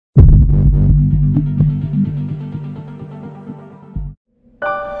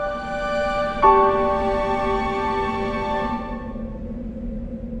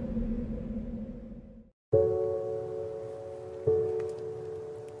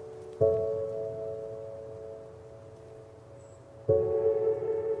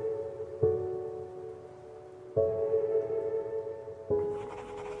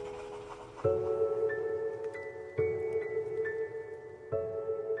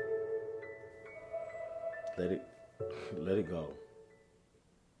let it go.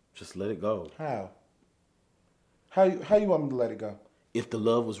 Just let it go. How? How you want me to let it go? If the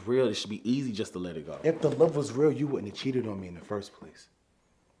love was real, it should be easy just to let it go. If the love was real, you wouldn't have cheated on me in the first place.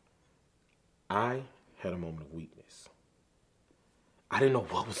 I had a moment of weakness. I didn't know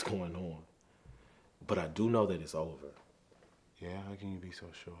what was going on, but I do know that it's over. Yeah, how can you be so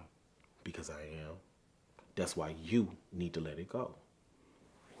sure? Because I am. That's why you need to let it go.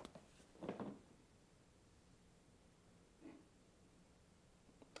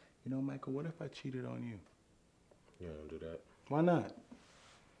 You know, Michael, what if I cheated on you? You don't do that. Why not?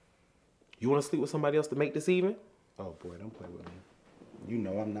 You want to sleep with somebody else to make this even? Oh, boy, don't play with me. You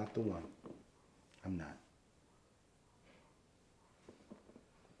know I'm not the one. I'm not.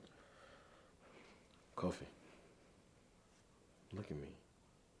 Koffee, look at me.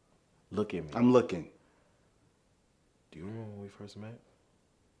 Look at me. I'm looking. Do you remember when we first met?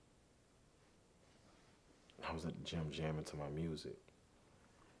 I was at the gym jamming to my music.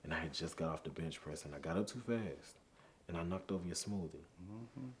 And I had just got off the bench press and I got up too fast. And I knocked over your smoothie.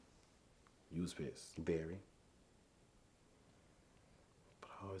 Mm-hmm. You was pissed. Very. But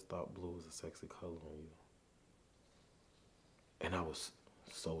I always thought blue was a sexy color on you. And I was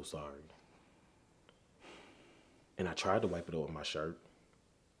so sorry. And I tried to wipe it over my shirt.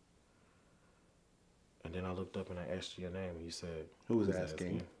 And then I looked up and I asked you your name and you said, Who was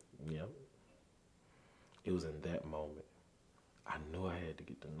asking? Yep. It was in that moment. I knew I had to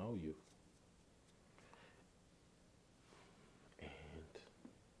get to know you. And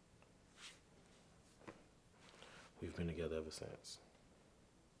we've been together ever since.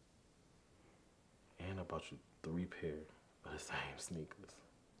 And I bought you 3 pair of the same sneakers.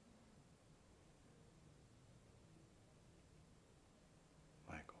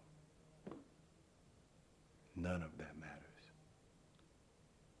 Michael, none of that matters.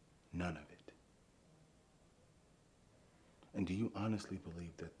 None of it. And do you honestly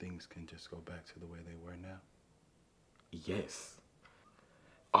believe that things can just go back to the way they were now? Yes.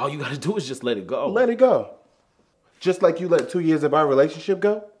 All you gotta do is just let it go. Let it go. Just like you let 2 years of our relationship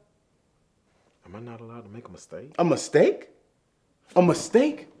go? Am I not allowed to make a mistake? A mistake? A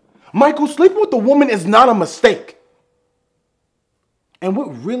mistake? Michael, sleeping with a woman is not a mistake. And what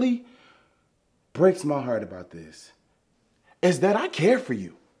really breaks my heart about this is that I care for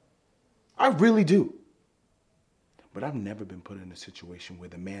you. I really do. But I've never been put in a situation where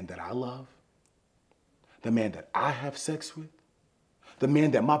the man that I love, the man that I have sex with, the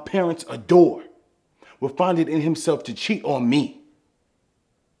man that my parents adore, will find it in himself to cheat on me.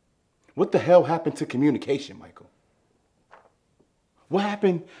 What the hell happened to communication, Michael? What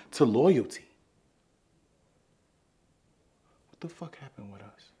happened to loyalty? What the fuck happened with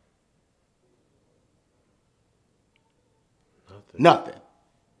us? Nothing.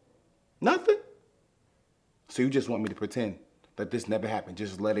 Nothing? So you just want me to pretend that this never happened,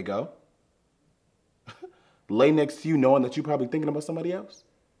 just let it go? Lay next to you knowing that you're probably thinking about somebody else?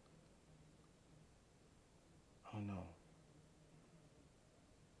 Oh no.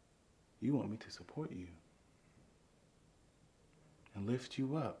 You want me to support you and lift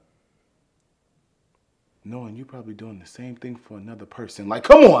you up, knowing you're probably doing the same thing for another person. Like,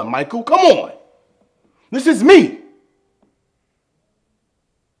 come on, Michael, come on. This is me.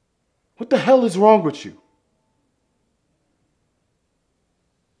 What the hell is wrong with you?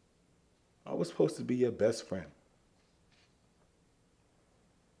 I was supposed to be your best friend.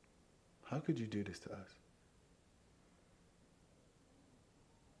 How could you do this to us?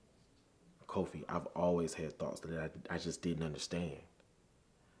 Koffee, I've always had thoughts that I just didn't understand.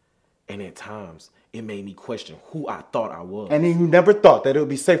 And at times, it made me question who I thought I was. And then you never thought that it would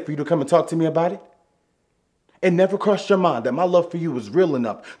be safe for you to come and talk to me about it? It never crossed your mind that my love for you was real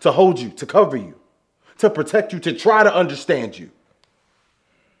enough to hold you, to cover you, to protect you, to try to understand you.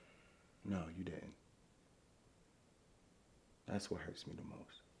 No, you didn't. That's what hurts me the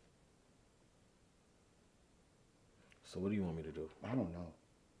most. So what do you want me to do? I don't know.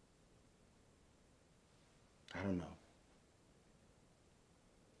 I don't know.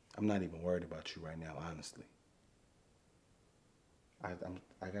 I'm not even worried about you right now, honestly. I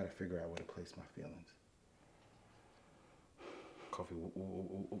gotta figure out where to place my feelings. Koffee,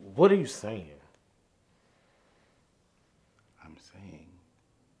 what are you saying?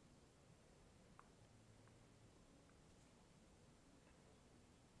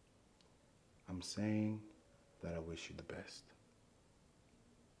 I'm saying that I wish you the best.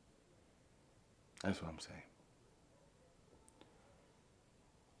 That's what I'm saying.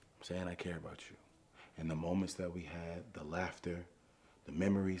 I'm saying I care about you. And the moments that we had, the laughter, the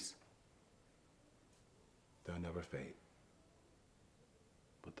memories, they'll never fade.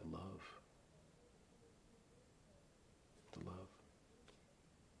 But the love,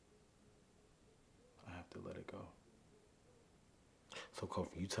 to let it go. So,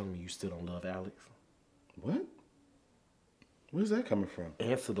 Kofi, you telling me you still don't love Alex? What? Where's that coming from?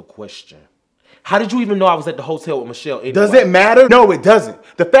 Answer the question. How did you even know I was at the hotel with Michelle anyway? Does it matter? No, it doesn't.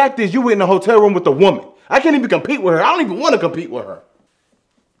 The fact is you were in the hotel room with a woman. I can't even compete with her. I don't even want to compete with her.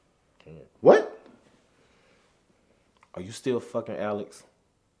 What? Are you still fucking Alex?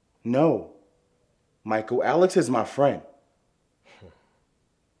 No. Michael, Alex is my friend.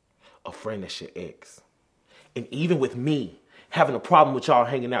 A friend that's your ex. And even with me having a problem with y'all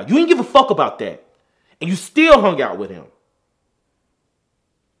hanging out, you didn't give a fuck about that. And you still hung out with him.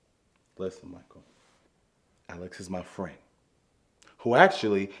 Listen, Michael. Alex is my friend. Who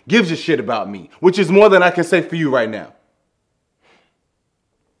actually gives a shit about me, which is more than I can say for you right now.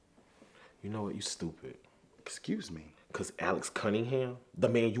 You know what? You stupid. Excuse me. Because Alex Cunningham, the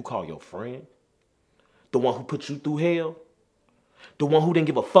man you call your friend, the one who put you through hell, the one who didn't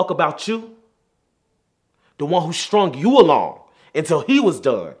give a fuck about you, the one who strung you along until he was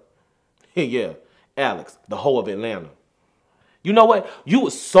done. Yeah, Alex, the hoe of Atlanta. You know what? You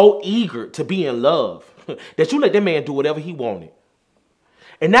were so eager to be in love that you let that man do whatever he wanted.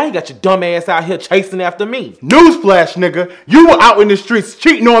 And now you got your dumb ass out here chasing after me. Newsflash, nigga. You were out in the streets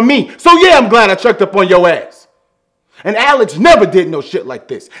cheating on me. So yeah, I'm glad I checked up on your ass. And Alex never did no shit like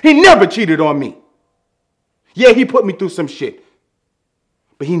this. He never cheated on me. Yeah, he put me through some shit.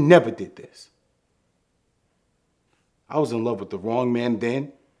 But he never did this. I was in love with the wrong man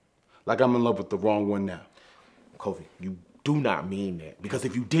then, like I'm in love with the wrong one now. Kofi, you do not mean that. Because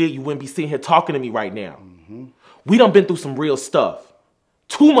if you did, you wouldn't be sitting here talking to me right now. We done been through some real stuff.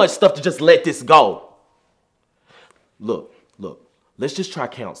 Too much stuff to just let this go. Look, let's just try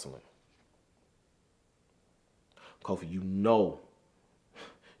counseling. Kofi, you know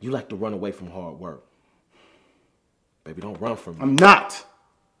you like to run away from hard work. Baby, don't run from me. I'm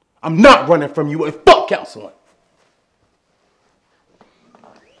not running from you, and fuck counseling.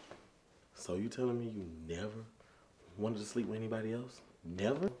 So you telling me you never wanted to sleep with anybody else?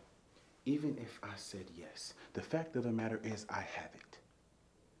 Never? Even if I said yes, the fact of the matter is I haven't.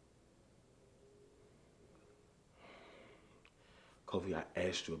 Kofi, I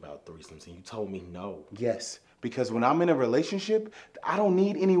asked you about threesomes and you told me no. Yes, because when I'm in a relationship, I don't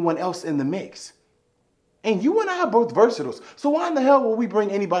need anyone else in the mix. And you and I are both versatiles, so why in the hell will we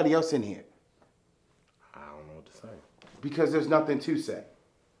bring anybody else in here? I don't know what to say. Because there's nothing to say.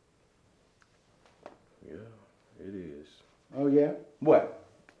 Yeah, it is. Oh yeah? What?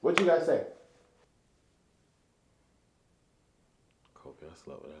 What you gotta say? Kofi, I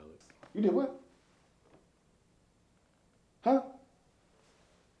slept with Alex. You did what? Huh?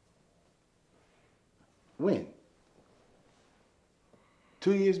 When?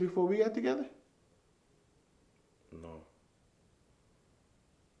 2 years before we got together? No.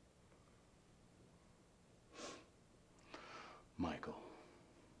 Michael.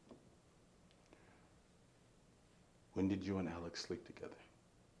 When did you and Alex sleep together?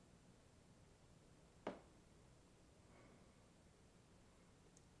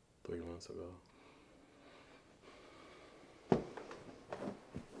 Three months ago.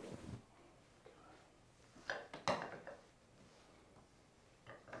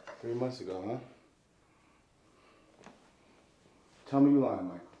 3 months ago, huh? Tell me you lying,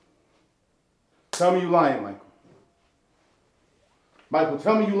 Michael. Tell me you lying, Michael. Michael,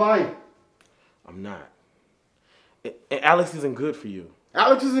 tell me you lying. I'm not. And Alex isn't good for you.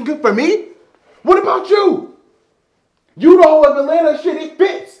 Alex isn't good for me? What about you? You the whole of Atlanta shit, it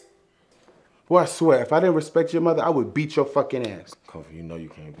fits. Boy, I swear, if I didn't respect your mother, I would beat your fucking ass. Kofi, you know you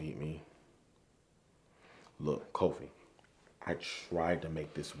can't beat me. Look, Kofi, I tried to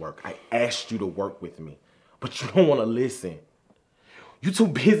make this work. I asked you to work with me, but you don't want to listen. You're too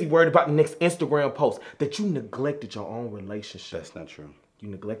busy worried about the next Instagram post that you neglected your own relationship. That's not true. You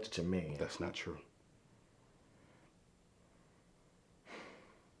neglected your man. That's not true.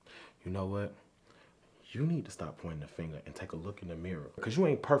 You know what? You need to stop pointing the finger and take a look in the mirror. Because you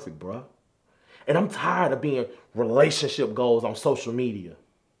ain't perfect, bruh. And I'm tired of being relationship goals on social media.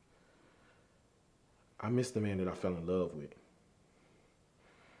 I miss the man that I fell in love with.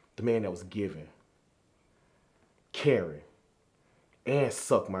 The man that was giving, caring, and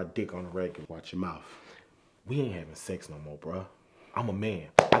sucked my dick on the regular. Watch your mouth. We ain't having sex no more, bruh. I'm a man.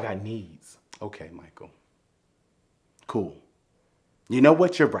 I got needs. Okay, Michael. Cool. You know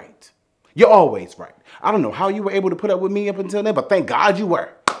what? You're right. You're always right. I don't know how you were able to put up with me up until then, but thank God you were.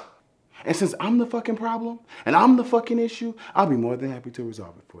 And since I'm the fucking problem and I'm the fucking issue, I'll be more than happy to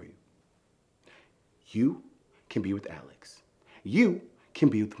resolve it for you. You can be with Alex. You can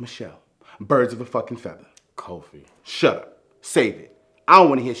be with Michelle. Birds of a fucking feather. Kofi. Shut up. Save it. I don't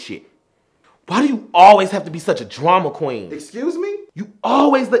want to hear shit. Why do you always have to be such a drama queen? Excuse me? You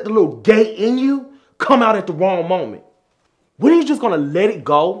always let the little gay in you come out at the wrong moment. When are you just gonna let it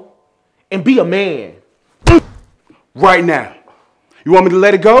go and be a man? Right now. You want me to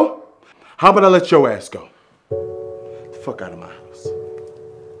let it go? How about I let your ass go? Get the fuck out of my house.